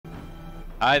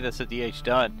Hi, this is DH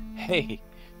Dunn. Hey,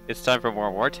 it's time for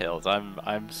more Wartales.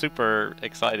 I'm super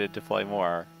excited to play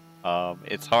more.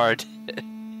 It's hard.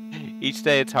 Each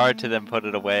day it's hard to then put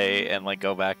it away and like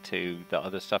go back to the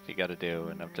other stuff you got to do,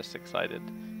 and I'm just excited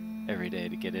every day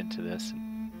to get into this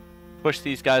and push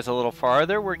these guys a little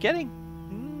farther. We're getting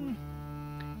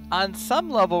on some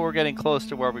level we're getting close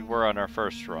to where we were on our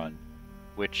first run,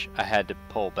 which I had to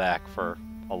pull back for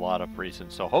a lot of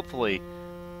reasons. So hopefully,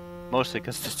 mostly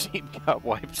because the team got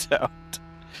wiped out.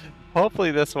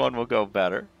 Hopefully this one will go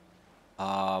better.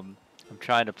 I'm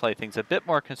trying to play things a bit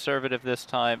more conservative this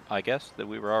time. I guess that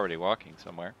we were already walking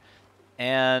somewhere.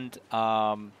 And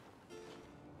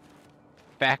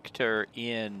factor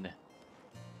in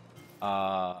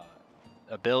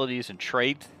abilities and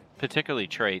traits, particularly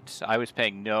traits. I was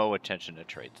paying no attention to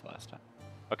traits last time.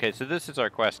 Okay, so this is our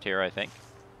quest here, I think.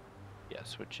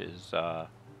 Yes, which is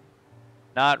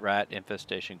not rat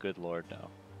infestation, good lord, no.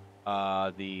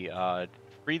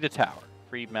 Free the tower.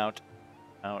 Free Mount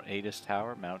Adis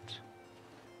Tower,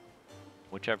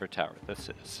 whichever tower this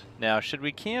is. Now, should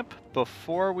we camp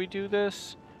before we do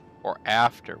this or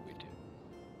after we do?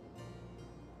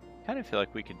 I kind of feel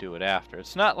like we can do it after.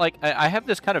 It's not like I have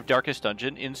this kind of Darkest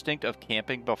Dungeon instinct of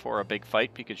camping before a big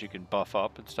fight because you can buff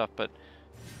up and stuff, but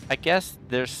I guess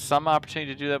there's some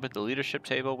opportunity to do that with the leadership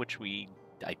table, which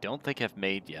I don't think have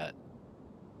made yet.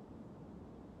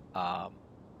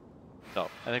 So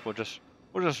I think we'll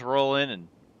just roll in and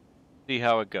see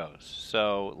how it goes.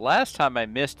 So last time I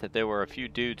missed that there were a few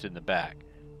dudes in the back.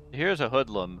 Here's a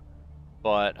hoodlum,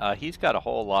 but he's got a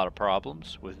whole lot of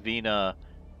problems with Vina,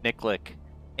 Niklik,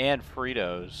 and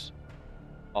Fritos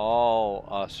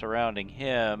all surrounding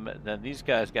him. Then these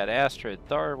guys got Astrid,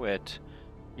 Tharwit,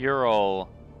 Ural,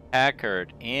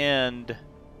 Packard, and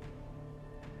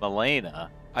Milena.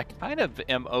 I kind of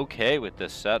am okay with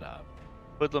this setup.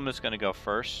 Hoodlum is going to go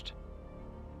first.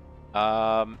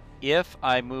 If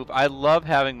I move, I love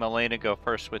having Milena go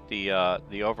first with the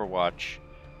Overwatch,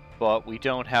 but we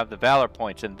don't have the Valor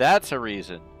points, and that's a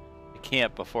reason to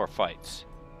camp before fights,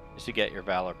 is to get your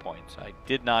Valor points. I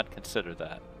did not consider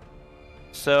that.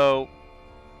 So,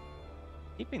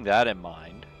 keeping that in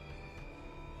mind,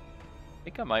 I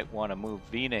think I might want to move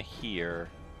Vina here,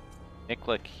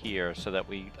 Niklik here, so that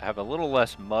we have a little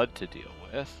less mud to deal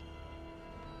with.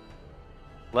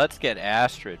 Let's get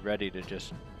Astrid ready to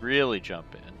just really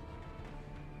jump in.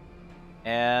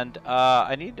 And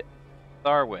I need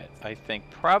Tharwit, I think,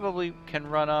 probably can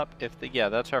run up if the... Yeah,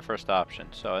 that's our first option.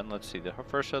 So, and let's see, the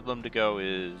first hoodlum to go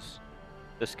is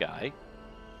this guy.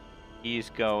 He's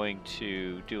going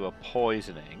to do a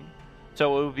poisoning.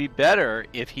 So it would be better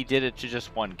if he did it to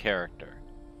just one character.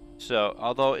 So,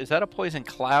 although, is that a poison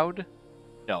cloud?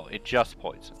 No, it just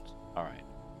poisons. Alright.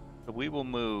 So we will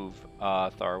move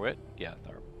Tharwit. Yeah,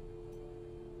 Tharwit.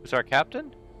 Who's our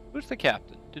captain? Who's the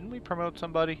captain? Didn't we promote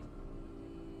somebody?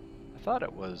 I thought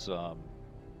it was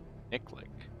Niklik.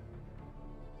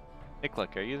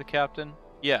 Niklik, are you the captain?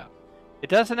 Yeah.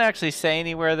 It doesn't actually say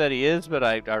anywhere that he is, but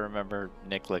I remember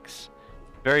Niklik's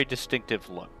very distinctive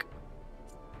look.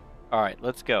 Alright,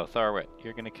 let's go. Tharwit,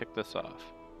 you're going to kick this off.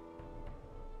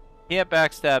 Can't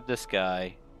backstab this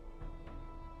guy.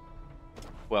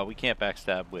 Well, we can't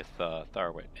backstab with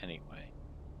Tharwit anyway.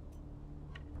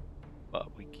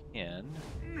 But we can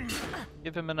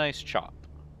give him a nice chop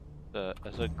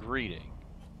as a greeting.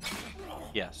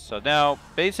 Yes, so now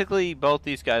basically both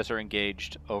these guys are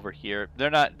engaged over here. They're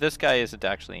not, this guy isn't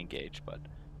actually engaged, but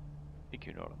I think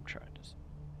you know what I'm trying to say.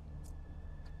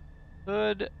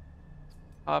 Could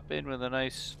hop in with a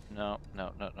nice, no.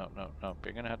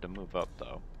 You're gonna have to move up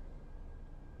though.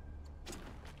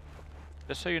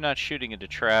 Just so you're not shooting into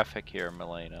traffic here,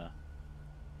 Milena.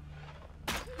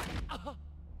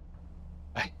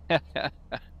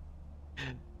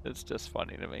 It's just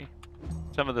funny to me.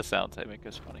 Some of the sounds I make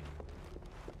is funny.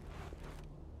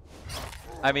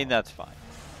 I mean, that's fine.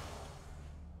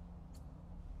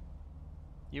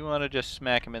 You want to just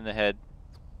smack him in the head?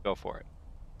 Go for it.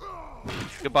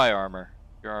 Goodbye, armor.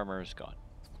 Your armor is gone.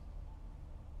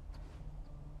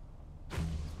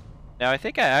 Now, I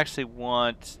think I actually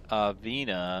want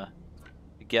Vina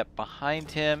to get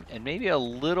behind him and maybe a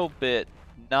little bit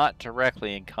not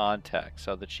directly in contact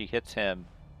so that she hits him.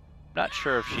 I'm not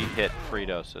sure if she hit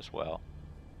Fritos as well.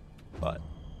 But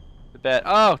the bet.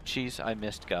 Oh, jeez, I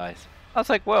missed guys. I was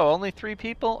like, whoa, only 3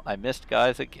 people? I missed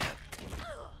guys again.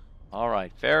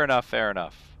 Alright, fair enough, fair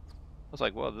enough. I was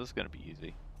like, well, this is going to be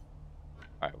easy.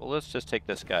 Alright, well, let's just take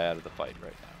this guy out of the fight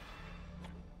right now.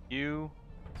 You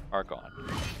are gone.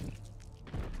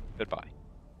 Goodbye.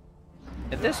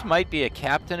 And this might be a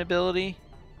captain ability.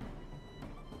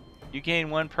 You gain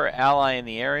 1 per ally in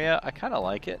the area. I kind of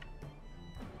like it.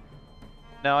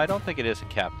 No, I don't think it is a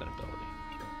captain ability.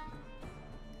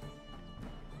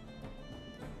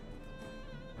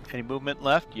 Any movement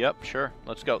left? Yep, sure.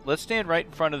 Let's go. Let's stand right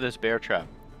in front of this bear trap.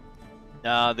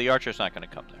 No, the archer's not going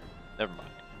to come there. Never mind.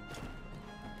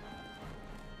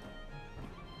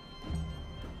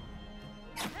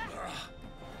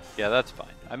 Yeah, that's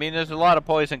fine. I mean, there's a lot of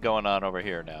poison going on over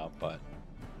here now, but...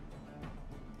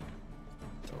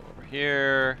 Go over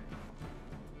here.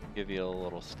 Give you a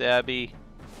little stabby.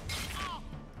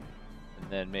 And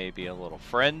then maybe a little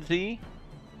frenzy.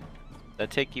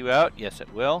 That take you out? Yes,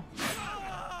 it will.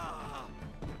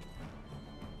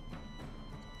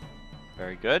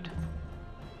 Very good.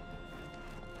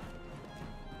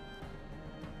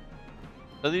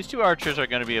 So these two archers are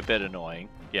going to be a bit annoying.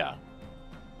 Yeah.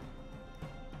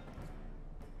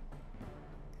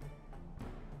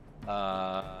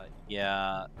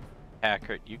 Yeah.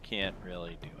 Hacker, you can't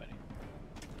really do anything.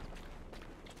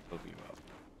 Move you up.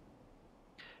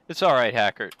 It's alright,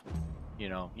 Hacker. You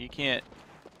know, you can't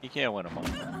win them all.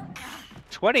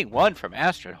 21 from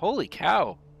Astrid. Holy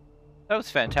cow. That was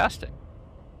fantastic.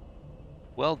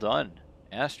 Well done,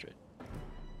 Astrid.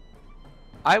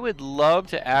 I would love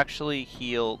to actually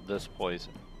heal this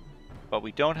poison, but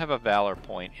we don't have a Valor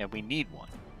point, and we need one.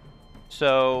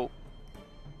 So,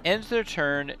 ends their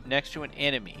turn next to an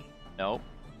enemy. Nope.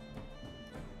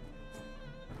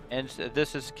 Ends,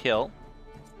 this is kill.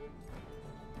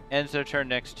 Ends their turn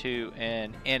next to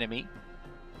an enemy.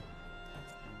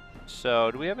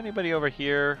 So, do we have anybody over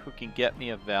here who can get me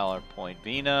a Valor point?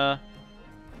 Vina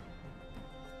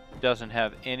doesn't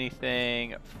have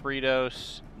anything.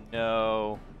 Fritos,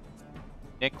 no.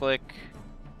 Niklik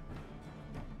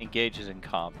engages in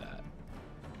combat.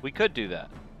 We could do that.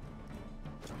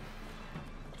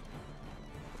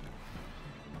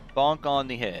 Bonk on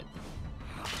the head.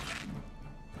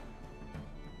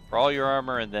 For all your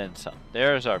armor and then some.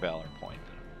 There's our Valor point.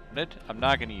 I'm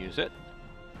not going to use it.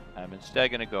 I'm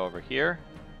instead going to go over here.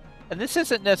 And this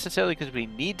isn't necessarily because we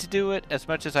need to do it, as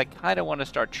much as I kind of want to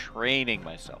start training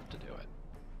myself to do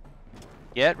it.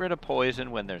 Get rid of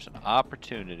poison when there's an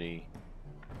opportunity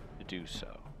to do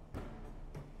so.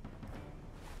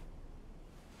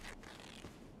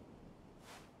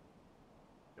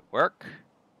 Did it work?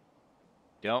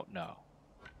 Don't know.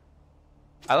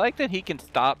 I like that he can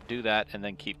stop, do that, and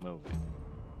then keep moving.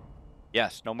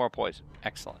 Yes, no more poison.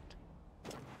 Excellent.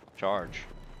 Charge.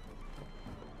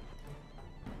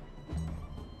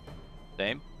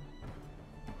 Same.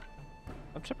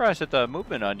 I'm surprised at the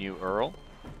movement on you, Earl.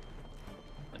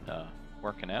 And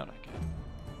working out, I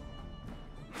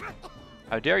guess.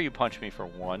 How dare you punch me for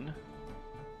one?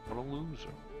 What a loser.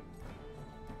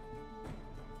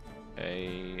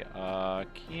 Okay,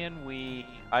 can we...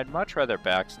 I'd much rather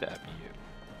backstab you.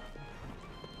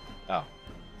 Oh.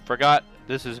 Forgot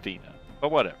this is Vina.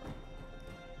 But whatever.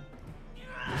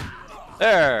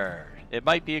 There! It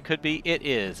might be, it could be, it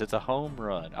is. It's a home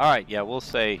run. Alright, yeah, we'll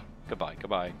say goodbye.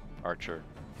 Goodbye, Archer.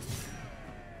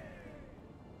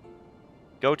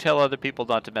 Go tell other people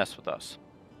not to mess with us.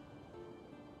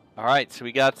 Alright, so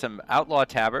we got some Outlaw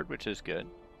Tabard, which is good.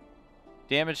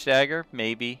 Damage Dagger,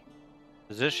 maybe.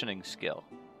 Positioning skill.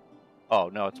 Oh,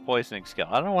 no, it's poisoning skill.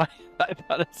 I don't know why I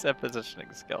thought it said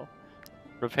positioning skill.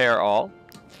 Repair all.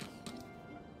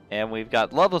 And we've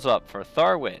got levels up for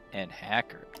Tharwit and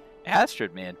Hacker.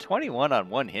 Astrid, man, 21 on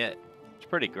one hit. It's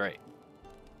pretty great.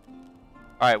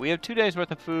 Alright, we have 2 days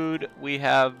worth of food. We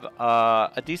have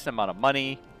a decent amount of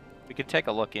money. We could take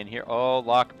a look in here. Oh,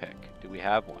 lockpick. Do we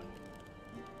have one?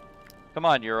 Come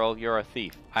on, Ural, you're a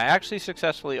thief. I actually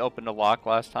successfully opened a lock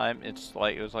last time. It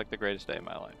was like the greatest day of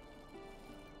my life.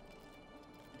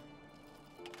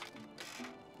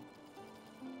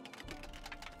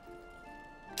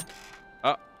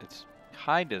 Oh, it's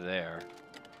kinda there.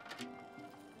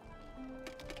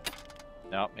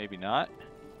 No, maybe not.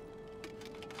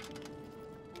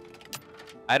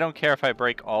 I don't care if I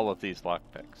break all of these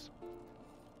lockpicks.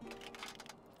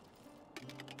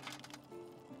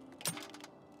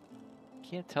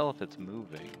 Can't tell if it's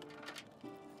moving.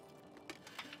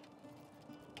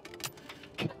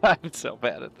 God, I'm so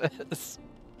bad at this.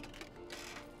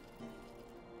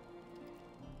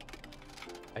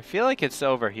 I feel like it's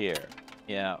over here.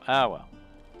 Yeah, ah well.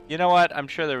 You know what? I'm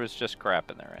sure there was just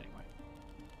crap in there anyway.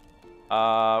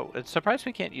 It's surprised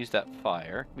we can't use that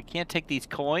fire. We can't take these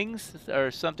coins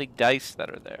or something dice that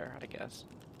are there, I guess.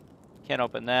 Can't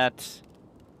open that.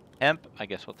 Hemp. I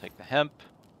guess we'll take the hemp.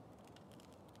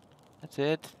 That's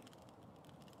it.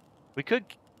 We could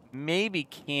maybe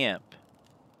camp,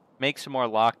 make some more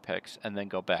lockpicks, and then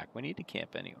go back. We need to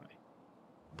camp anyway.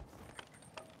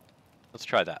 Let's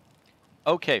try that.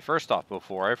 Okay, first off,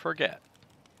 before I forget.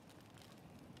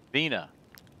 Vina,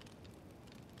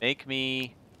 Make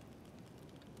me...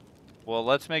 Well,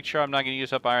 let's make sure I'm not going to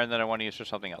use up iron that I want to use for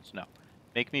something else. No.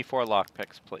 Make me 4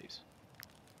 lockpicks, please.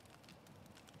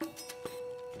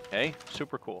 Okay,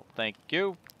 super cool. Thank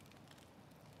you.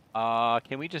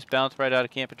 Can we just bounce right out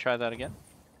of camp and try that again?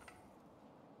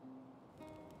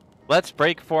 Let's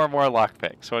break 4 more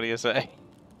lockpicks. What do you say?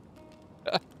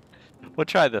 We'll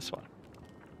try this one.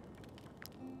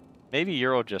 Maybe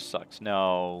Euro just sucks.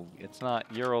 No, it's not.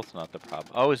 Euro's not the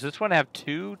problem. Oh, does this one have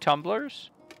 2 tumblers?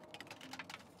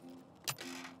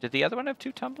 Did the other one have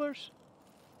 2 tumblers?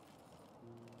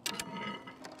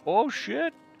 Oh,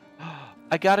 shit.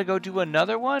 I gotta go do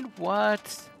another one?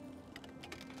 What?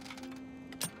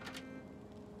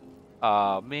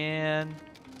 Oh, man.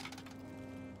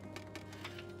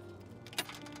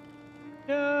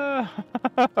 No.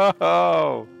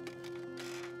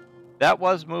 That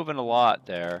was moving a lot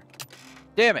there.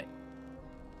 Damn it.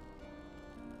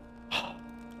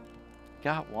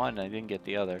 Got one, I didn't get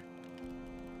the other.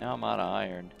 Now I'm out of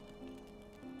iron.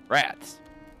 Rats.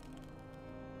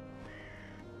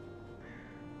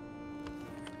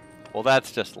 Well,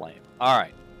 that's just lame.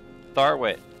 Alright.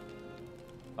 Tharwit.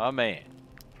 A man.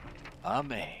 A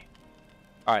man.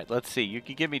 Alright, let's see. You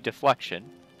can give me deflection.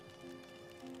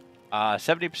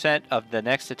 70% of the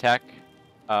next attack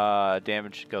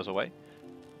damage goes away.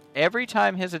 Every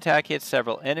time his attack hits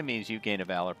several enemies, you gain a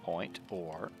valor point.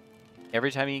 Or every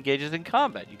time he engages in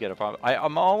combat, you get a problem.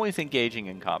 I'm always engaging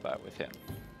in combat with him.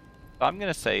 So I'm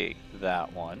going to say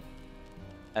that one.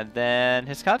 And then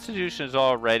his constitution is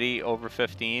already over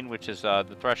 15, which is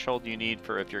the threshold you need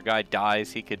for if your guy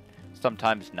dies, he could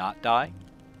sometimes not die.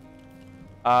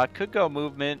 Could go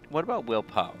movement. What about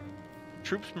willpower?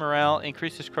 Troops morale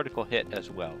increases critical hit as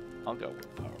well. I'll go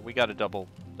willpower. We got a double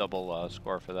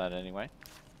score for that anyway.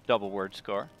 Double word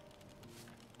score.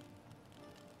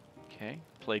 Okay.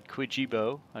 Played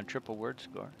Quijibo on triple word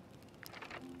score.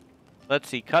 Let's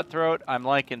see. Cutthroat. I'm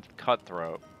liking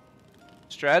Cutthroat.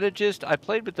 Strategist. I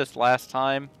played with this last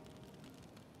time.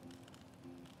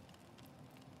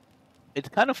 It's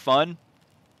kind of fun,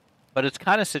 but it's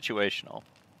kind of situational.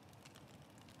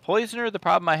 Poisoner, the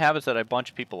problem I have is that I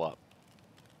bunch people up.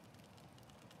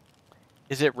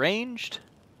 Is it ranged?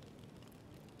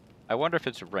 I wonder if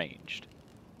it's ranged.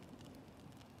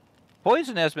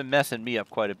 Poison has been messing me up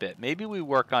quite a bit. Maybe we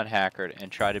work on Hackard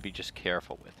and try to be just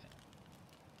careful with it.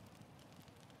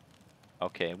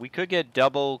 Okay, we could get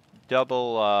double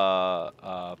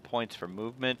points for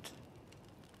movement.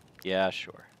 Yeah,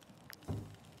 sure.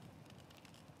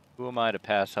 Who am I to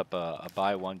pass up a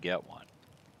buy one, get one?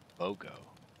 BOGO.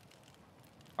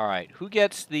 Alright, who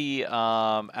gets the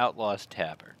Outlaw's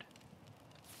Tabard?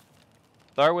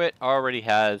 Tharwit already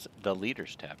has the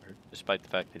Leader's Tabard, despite the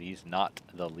fact that he's not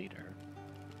the leader.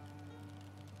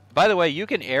 By the way, you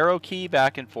can arrow key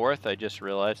back and forth. I just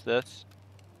realized this.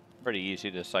 Pretty easy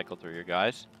to cycle through your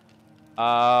guys.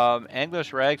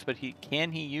 Angler's Rags, but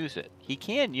can he use it? He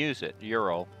can use it,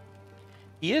 Euro.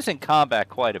 He is in combat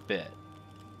quite a bit.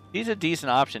 He's a decent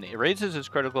option. It raises his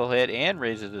critical hit and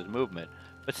raises his movement.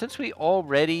 But since we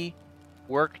already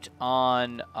worked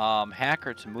on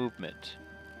Hackard's movement,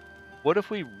 what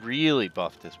if we really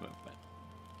buffed his movement?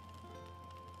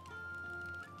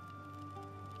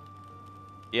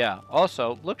 Yeah,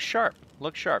 also, look sharp.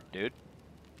 Look sharp, dude.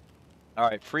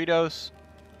 Alright, Fritos.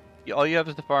 All you have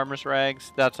is the Farmer's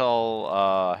Rags. That's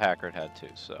all Hackard had too,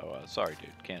 so sorry,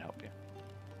 dude. Can't help you.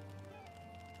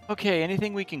 Okay,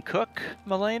 anything we can cook,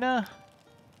 Milena?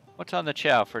 What's on the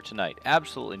chow for tonight?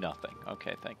 Absolutely nothing.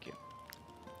 Okay, thank you.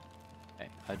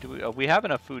 Okay, we have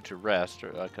enough food to rest,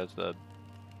 because the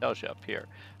tells you up here.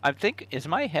 I think, is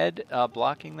my head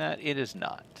blocking that? It is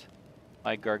not.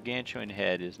 My gargantuan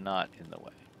head is not in the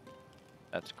way.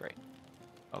 That's great.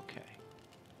 Okay.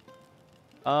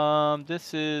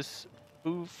 This is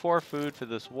food for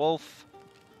this wolf.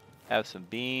 Have some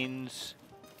beans.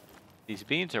 These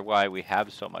beans are why we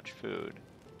have so much food.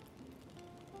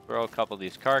 Throw a couple of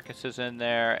these carcasses in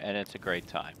there, and it's a great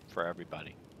time for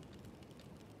everybody.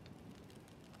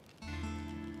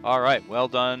 All right, well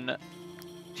done,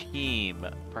 team.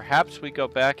 Perhaps we go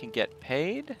back and get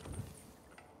paid?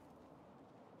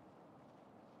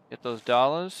 Get those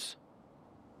dollars?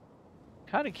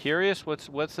 Kind of curious,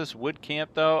 what's this wood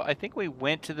camp, though? I think we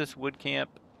went to this wood camp.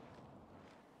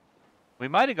 We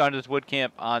might have gone to this wood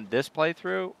camp on this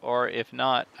playthrough, or if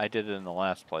not, I did it in the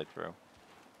last playthrough.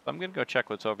 So I'm going to go check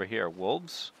what's over here.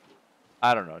 Wolves?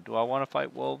 I don't know. Do I want to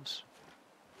fight wolves?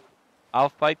 I'll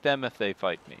fight them if they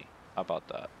fight me. How about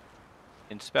that?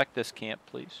 Inspect this camp,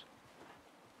 please.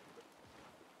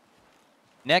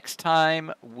 Next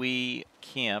time we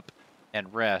camp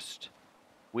and rest,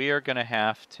 we are going to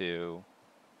have to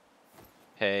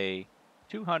pay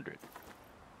 200.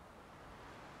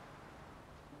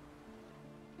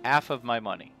 Half of my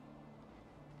money.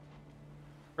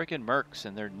 Freaking mercs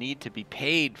and their need to be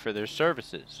paid for their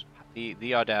services.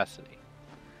 The audacity.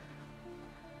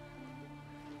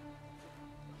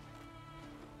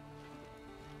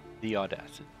 The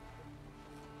audacity.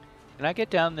 Can I get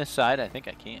down this side? I think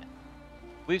I can.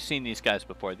 We've seen these guys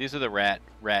before. These are the rat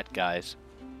guys.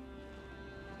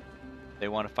 They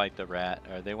want to fight the rat,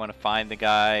 or they want to find the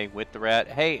guy with the rat.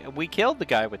 Hey, we killed the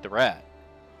guy with the rat.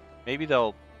 Maybe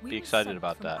they'll be excited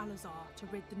about that. Alazar to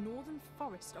rid the northern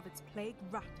forest of its plague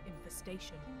rat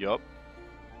infestation. Yup.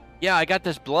 Yeah, I got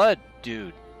this blood,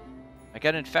 dude. I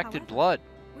got infected blood.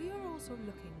 We are also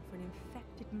looking for an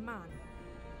infected man.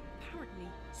 Apparently,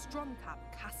 Stromcap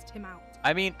cast him out.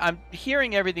 I mean, I'm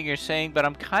hearing everything you're saying, but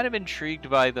I'm kind of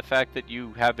intrigued by the fact that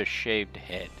you have a shaved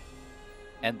head.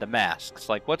 And the masks.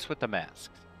 Like, what's with the masks?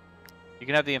 You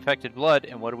can have the infected blood,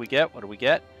 and what do we get? What do we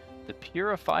get? The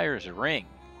Purifier's Ring.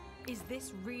 Is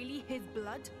this really his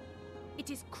blood?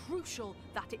 It is crucial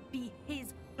that it be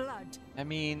his blood. I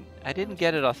mean, I didn't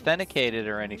get it authenticated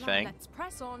or anything. Let's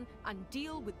press on and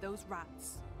deal with those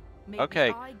rats. Maybe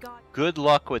okay, good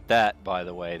luck with that, by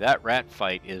the way. That rat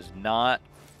fight is not...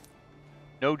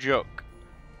 no joke.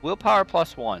 Willpower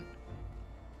 +1.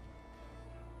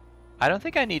 I don't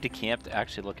think I need to camp to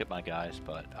actually look at my guys,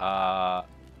 but, I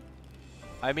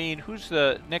mean, who's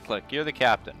the... Nicklick, you're the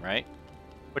captain, right?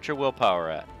 What's your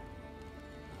willpower at?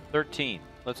 13.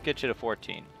 Let's get you to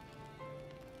 14.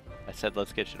 I said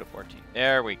let's get you to 14.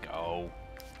 There we go.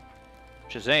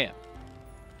 Shazam.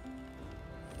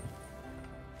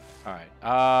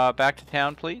 Alright, back to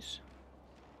town, please.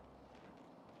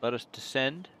 Let us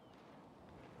descend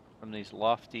from these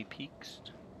lofty peaks.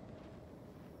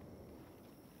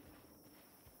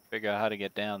 Figure out how to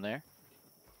get down there.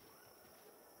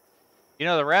 You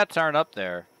know, the rats aren't up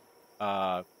there,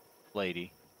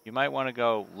 lady. You might want to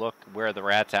go look where the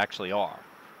rats actually are.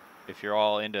 If you're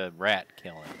all into rat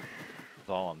killing. That's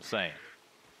all I'm saying.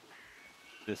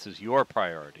 This is your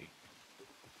priority.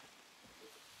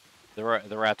 The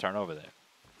rats aren't over there.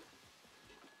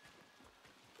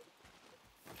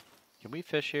 Can we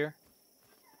fish here?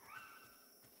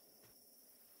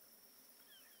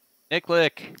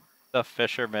 Nicklick, the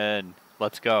fisherman.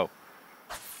 Let's go.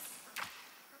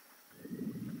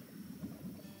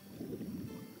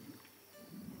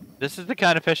 This is the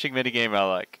kind of fishing minigame I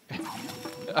like.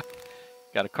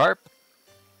 Got a carp.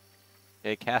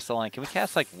 Okay, cast the line. Can we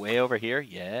cast like way over here?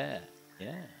 Yeah.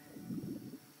 Yeah.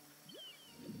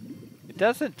 It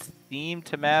doesn't seem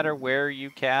to matter where you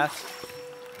cast.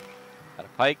 Got a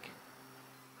pike.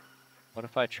 What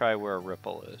if I try where a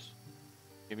ripple is?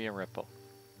 Give me a ripple.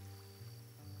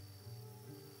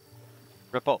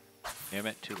 Ripple. Damn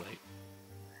it, too late.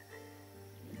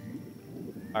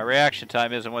 My reaction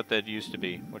time isn't what that used to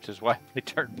be, which is why I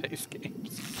turn-based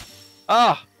games.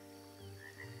 Ah!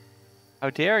 How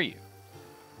dare you?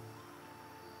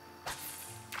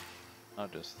 I'll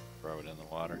just throw it in the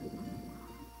water.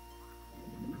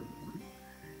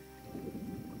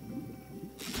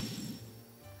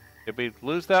 Did we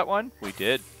lose that one? We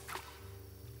did.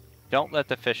 Don't let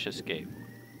the fish escape.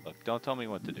 Look, don't tell me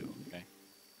what to do, okay?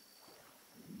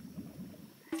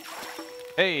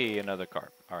 Hey, another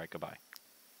carp. Alright, goodbye.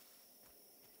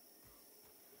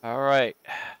 Alright.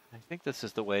 I think this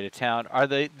is the way to town. Are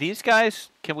these guys,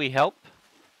 can we help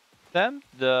them?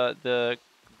 The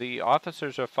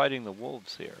officers are fighting the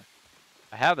wolves here.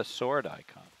 I have a sword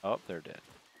icon. Oh, they're dead.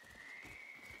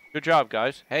 Good job,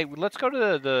 guys. Hey, let's go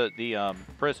to the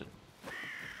prison.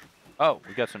 Oh,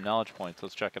 we got some knowledge points.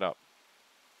 Let's check it out.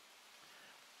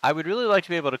 I would really like to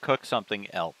be able to cook something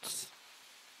else.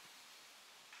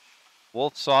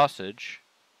 Wolf sausage.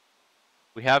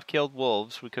 We have killed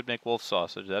wolves. We could make wolf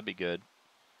sausage. That'd be good.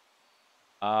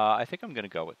 I think I'm going to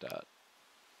go with that.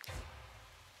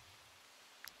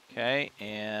 Okay,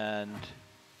 and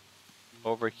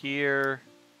over here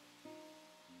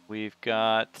we've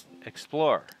got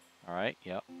explore. All right,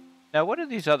 yep. Now, what are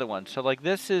these other ones? So, like,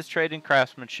 this is trade and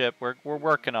craftsmanship. We're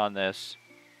working on this.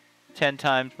 10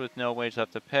 times with no wage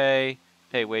left to pay.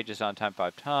 Pay wages on time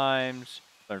 5 times.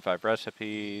 Learn 5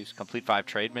 recipes. Complete 5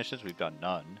 trade missions. We've done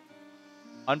none.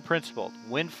 Unprincipled.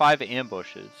 Win 5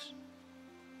 ambushes.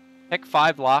 Pick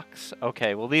 5 locks.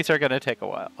 Okay, well, these are going to take a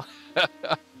while.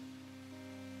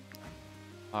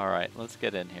 All right, let's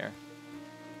get in here.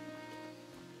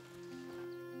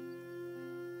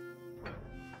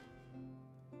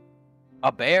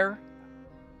 A bear?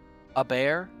 A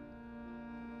bear?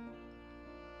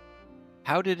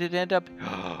 How did it end up?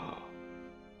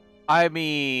 I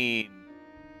mean,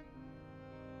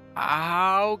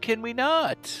 how can we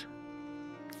not?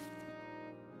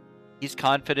 He's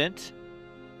confident.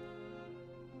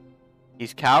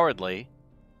 He's cowardly.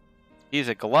 He's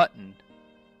a glutton.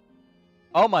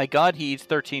 Oh my god, he eats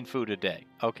 13 food a day.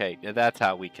 Okay, that's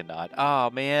how we cannot. Oh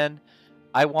man,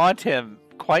 I want him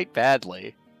quite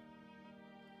badly.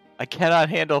 I cannot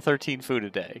handle 13 food a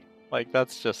day. Like,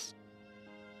 that's just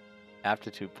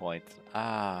aptitude points.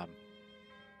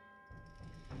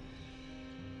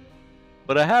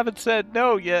 But I haven't said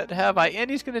no yet, have I? And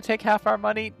he's going to take half our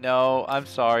money? No, I'm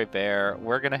sorry, Bear.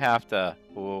 We're going to have to...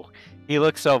 Ooh, he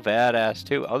looks so badass,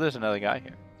 too. Oh, there's another guy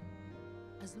here.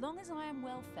 As long as I am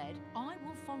well fed, I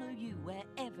will follow you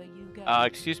wherever you go.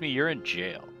 Excuse me, you're in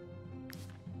jail.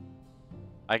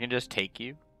 I can just take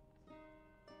you.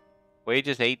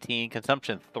 Wages 18,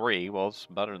 consumption 3. Well, it's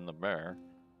better than the bear.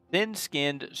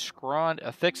 Thin-skinned,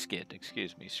 thick-skinned,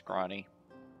 excuse me, scrawny.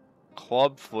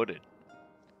 Club-footed.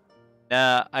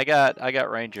 Nah, I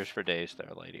got rangers for days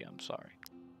there, lady. I'm sorry.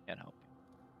 Can't help you.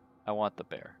 I want the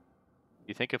bear.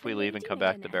 You think if we leave and come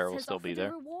back, the bear will still be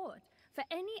there? For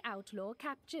any outlaw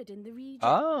captured in the region.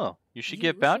 Oh, you should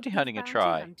give bounty hunting a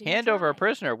try. Hand over a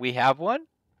prisoner. We have one?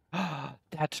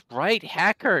 That's right,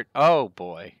 Hackert. Oh,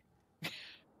 boy.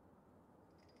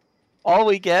 All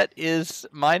we get is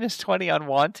 -20 on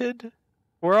wanted?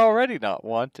 We're already not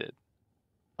wanted.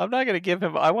 I'm not going to give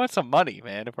him... I want some money,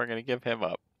 man, if we're going to give him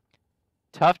up.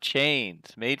 Tough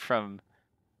chains made from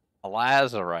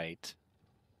lazurite.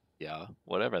 Yeah,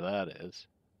 whatever that is.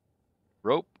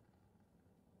 Rope.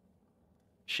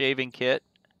 Shaving kit.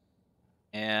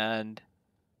 And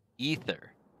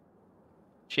ether.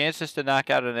 Chances to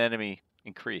knock out an enemy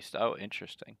increased. Oh,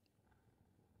 interesting.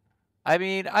 I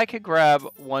mean, I could grab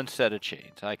one set of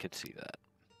chains. I could see that.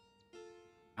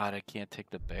 God, I can't take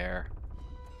the bear.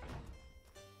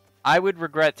 I would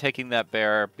regret taking that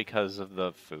bear because of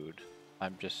the food.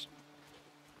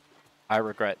 I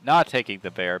regret not taking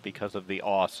the bear because of the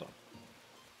awesome.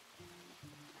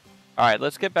 Alright,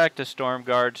 let's get back to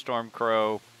Stormguard,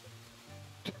 Stormcrow.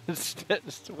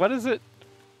 What is it?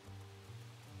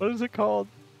 What is it called?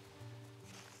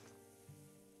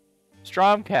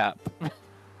 Stromcap.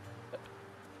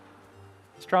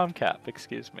 Stromcap,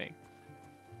 excuse me.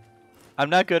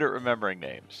 I'm not good at remembering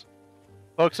names.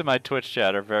 Folks in my Twitch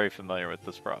chat are very familiar with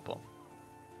this problem.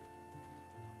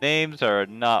 Names are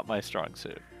not my strong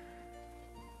suit.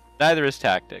 Neither is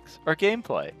tactics or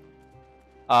gameplay.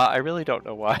 I really don't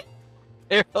know why.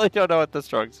 I really don't know what the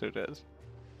strong suit is.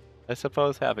 I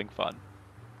suppose having fun.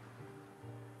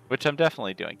 Which I'm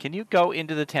definitely doing. Can you go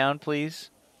into the town, please?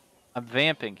 I'm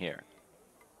vamping here.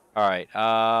 Alright,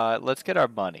 let's get our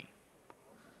money.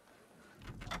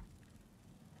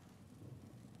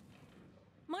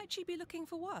 Might she be looking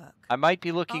for work? I might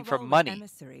be looking for money.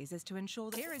 Emissaries is to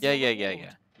ensure that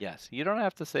Yeah. Yes, you don't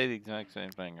have to say the exact same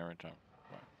thing every time.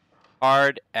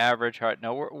 Hard, average, hard.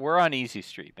 No, we're on easy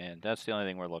street, man. That's the only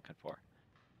thing we're looking for.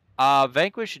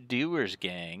 Vanquish Dewer's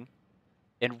gang.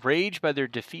 Enraged by their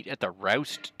defeat at the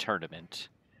Roust tournament,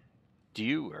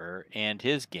 Dewer and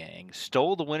his gang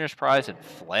stole the winner's prize and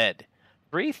fled.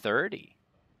 330.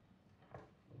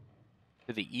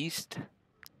 To the east.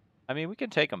 I mean, we can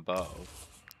take them both.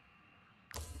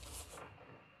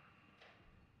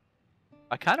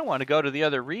 I kind of want to go to the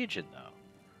other region, though.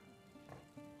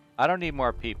 I don't need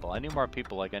more people. I need more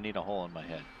people like I need a hole in my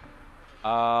head.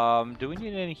 Do we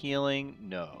need any healing?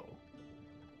 No.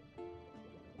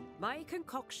 My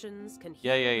concoctions can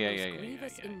Yeah. heal the most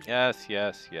grievous injury.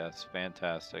 Yes.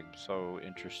 Fantastic. I'm so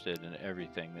interested in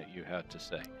everything that you had to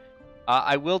say.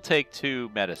 I will take 2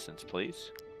 medicines,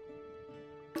 please.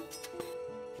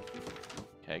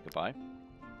 Okay, goodbye.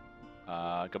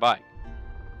 Goodbye.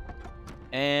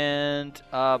 And,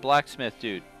 blacksmith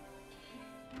dude.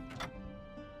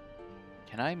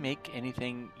 Can I make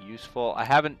anything useful? I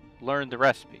haven't learned the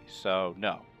recipe, so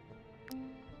no.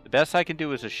 The best I can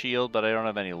do is a shield, but I don't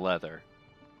have any leather.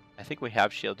 I think we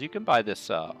have shields. You can buy this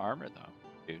armor, though,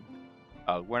 dude.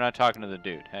 Oh, we're not talking to the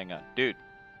dude. Hang on. Dude.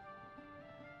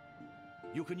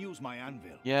 You can use my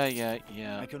anvil. Yeah.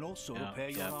 I can also repair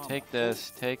your armor. Take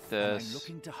this. And I'm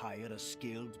looking to hire a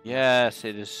skilled... Yes,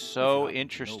 it is so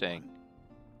interesting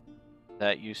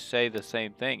that you say the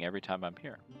same thing every time I'm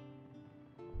here.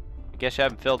 I guess you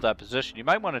haven't filled that position. You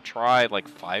might want to try, like,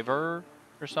 Fiverr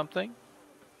or something.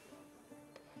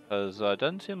 Because it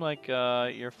doesn't seem like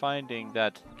you're finding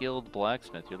that skilled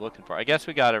blacksmith you're looking for. I guess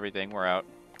we got everything. We're out.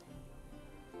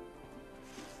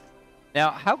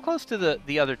 Now, how close to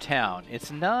the other town? It's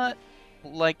not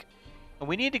like...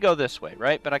 We need to go this way,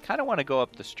 right? But I kind of want to go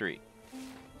up the street.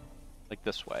 Like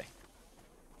this way.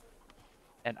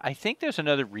 And I think there's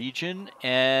another region,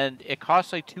 and it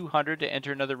costs like 200 to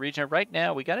enter another region. Right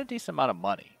now, we got a decent amount of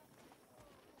money.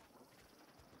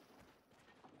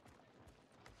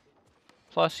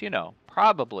 Plus, you know,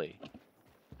 probably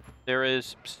there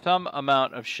is some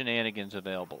amount of shenanigans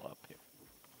available up here.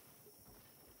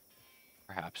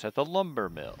 Perhaps at the lumber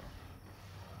mill,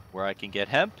 where I can get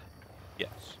hemp?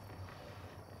 Yes.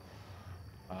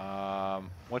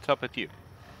 What's up with you?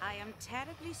 I am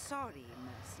terribly sorry,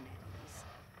 mercenaries,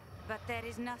 but there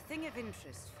is nothing of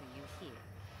interest for you here.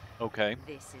 Okay.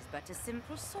 This is but a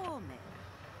simple sawmill,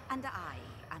 and I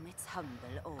am its humble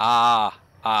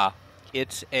owner.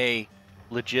 It's a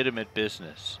legitimate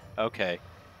business. Okay.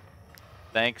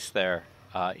 Thanks there,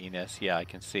 Ines. Yeah, I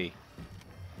can see.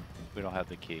 We don't have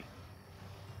the key.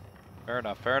 Fair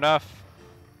enough, fair enough.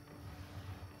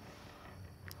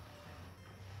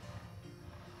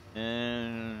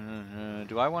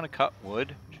 Do I want to cut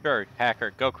wood? Sure,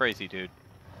 hacker, go crazy, dude.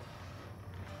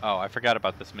 Oh, I forgot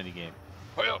about this minigame.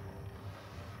 Well.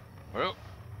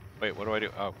 Wait, what do I do?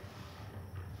 Oh.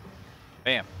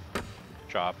 Bam.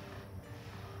 Chop.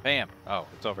 Bam. Oh,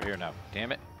 it's over here now.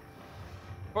 Damn it.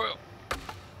 Well.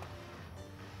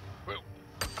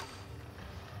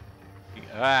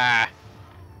 Ah.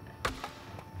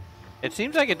 It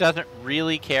seems like it doesn't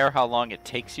really care how long it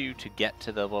takes you to get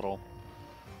to the little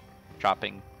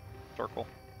chopping circle.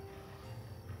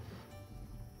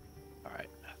 Alright.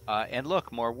 And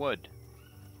look, more wood.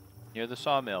 Near the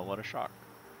sawmill. What a shock.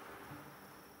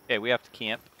 Okay, we have to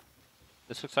camp.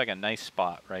 This looks like a nice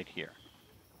spot right here.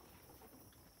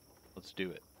 Let's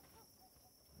do it.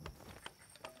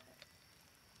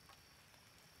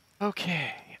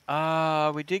 Okay.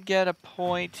 We did get a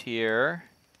point here.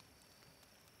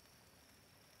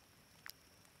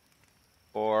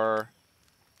 For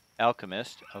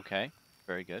alchemist. Okay,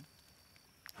 very good.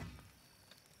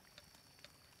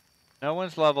 No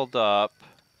one's leveled up.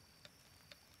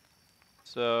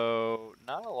 So,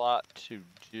 not a lot to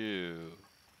do.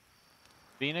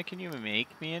 Vina, can you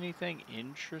make me anything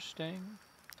interesting?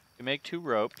 You can make 2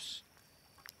 ropes.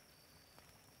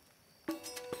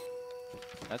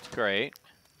 That's great.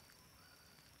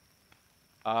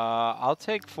 I'll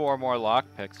take 4 more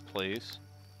lockpicks, please.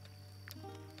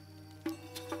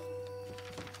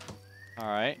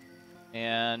 Alright.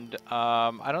 And,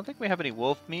 I don't think we have any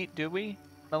wolf meat, do we?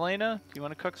 Milena, do you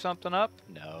want to cook something up?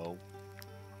 No.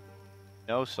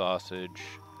 No sausage.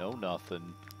 No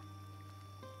nothing.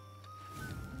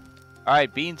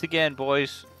 Alright, beans again,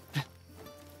 boys.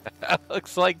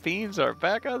 Looks like beans are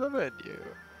back on the menu.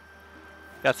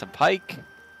 Got some pike.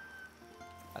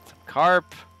 Got some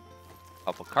carp. A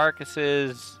couple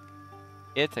carcasses.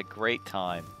 It's a great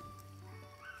time.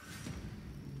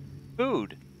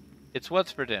 Food. It's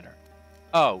what's for dinner.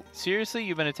 Oh, seriously?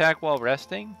 You've been attacked while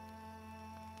resting?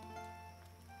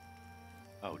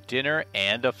 Oh, dinner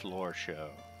and a floor show.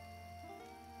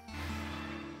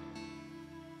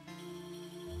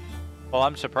 Well,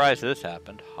 I'm surprised this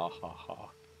happened. Ha ha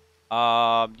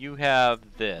ha. You have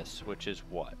this, which is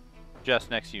what? Just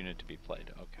next unit to be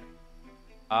played. Okay.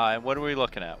 And what are we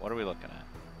looking at? What are we looking at?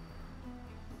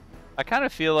 I kind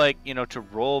of feel like, you know, to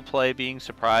role play being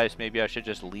surprised, maybe I should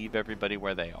just leave everybody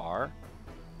where they are.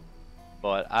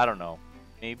 But I don't know.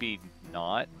 Maybe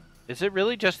not. Is it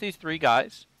really just these 3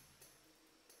 guys?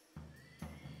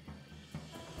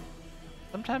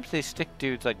 Sometimes they stick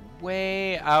dudes like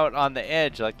way out on the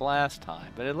edge like last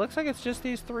time, but it looks like it's just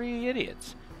these 3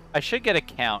 idiots. I should get a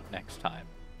count next time.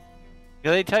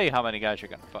 They tell you how many guys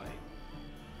you're gonna fight.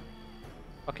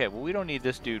 Okay, well we don't need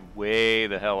this dude way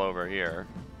the hell over here.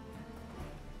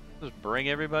 Just bring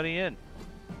everybody in.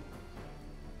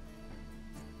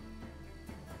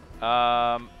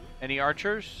 Any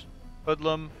archers?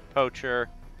 Hoodlum, poacher.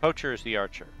 Poacher is the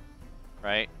archer,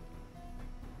 right?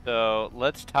 So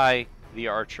let's tie the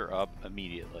archer up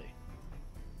immediately.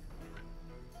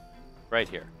 Right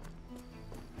here.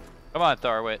 Come on,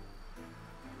 Tharwit.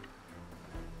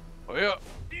 Oh yeah.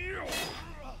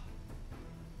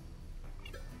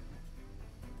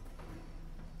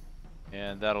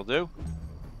 And that'll do.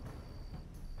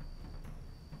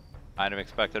 Kind of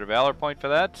expected a valor point for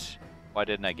that. Why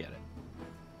didn't I get it?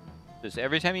 Because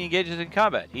every time he engages in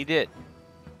combat, he did.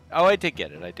 Oh, I did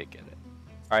get it. I did get it.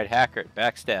 Alright, hacker.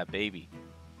 Backstab, baby.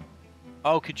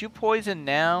 Oh, could you poison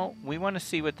now? We want to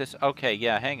see what this... Okay,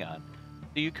 yeah, hang on.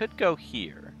 So you could go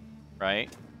here,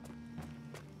 right?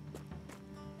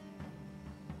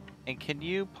 And can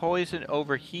you poison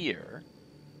over here?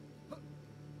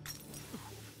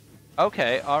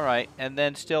 Okay, alright. And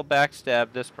then still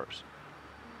backstab this person.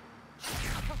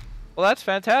 Well, that's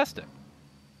fantastic.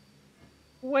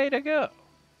 Way to go.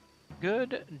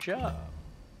 Good job.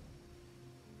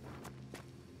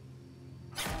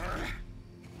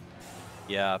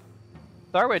 Yeah.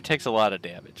 Tharwit takes a lot of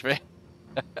damage, right?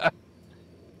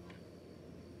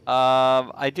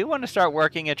 I do want to start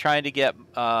working at trying to get,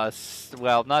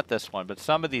 well, not this one, but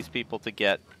some of these people to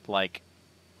get, like,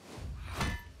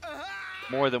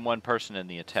 more than one person in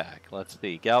the attack. Let's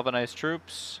see. Galvanized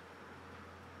troops.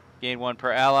 Gain 1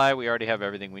 per ally. We already have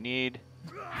everything we need.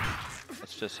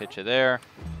 Let's just hit you there.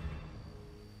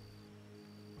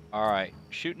 Alright.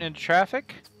 Shooting into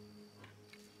traffic.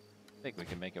 I think we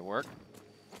can make it work.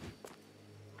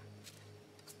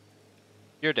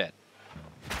 You're dead.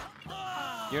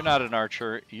 You're not an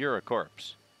archer. You're a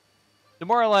corpse.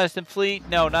 Demoralized and flee?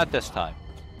 No, not this time.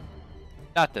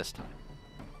 Not this time.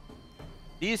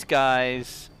 These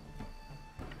guys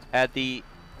had the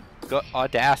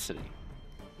audacity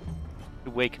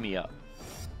to wake me up.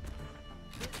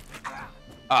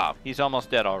 Ah, he's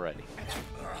almost dead already.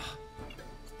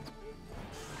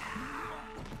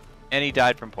 And he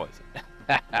died from poison.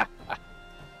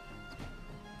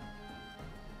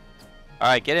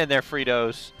 Alright, get in there,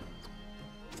 Fritos.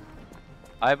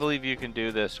 I believe you can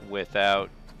do this without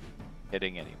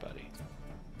hitting anybody.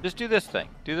 Just do this thing.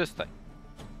 Do this thing.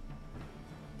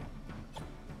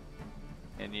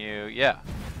 And you, yeah.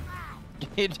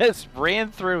 You just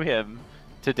ran through him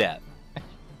to death.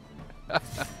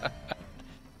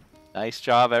 Nice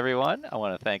job, everyone. I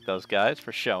want to thank those guys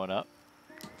for showing up.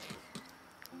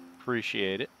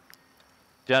 Appreciate it.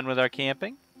 Done with our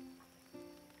camping.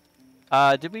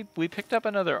 Did we picked up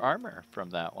another armor from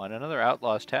that one, another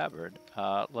Outlaw's Tabard.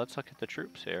 Let's look at the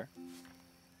troops here.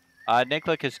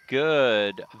 Niklik is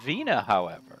good. Vina,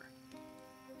 however.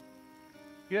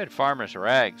 You had Farmer's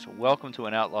Rags. Welcome to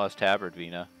an Outlaw's Tabard,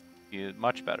 Vina. You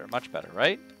much better,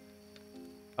 right?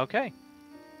 Okay.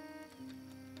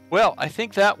 Well, I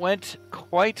think that went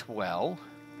quite well.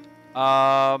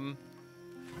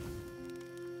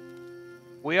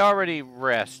 We already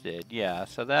rested, yeah,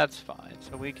 so that's fine.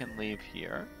 So we can leave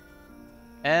here.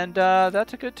 And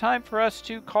that's a good time for us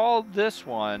to call this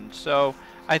one. So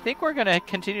I think we're going to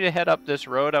continue to head up this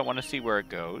road. I want to see where it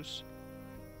goes.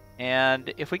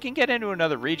 And if we can get into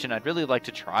another region, I'd really like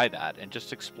to try that and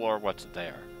just explore what's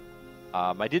there.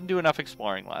 I didn't do enough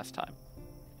exploring last time.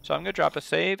 So I'm going to drop a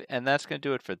save, and that's going to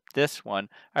do it for this one.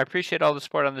 I appreciate all the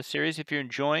support on the series. If you're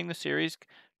enjoying the series,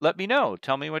 let me know.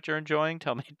 Tell me what you're enjoying.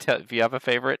 Tell me if you have a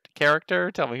favorite character.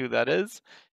 Tell me who that is.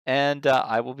 And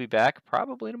I will be back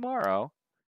probably tomorrow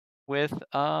with,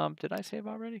 did I save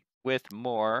already? With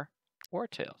more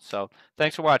Wartales. So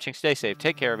thanks for watching. Stay safe.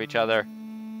 Take care of each other.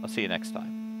 I'll see you next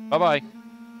time. Bye-bye.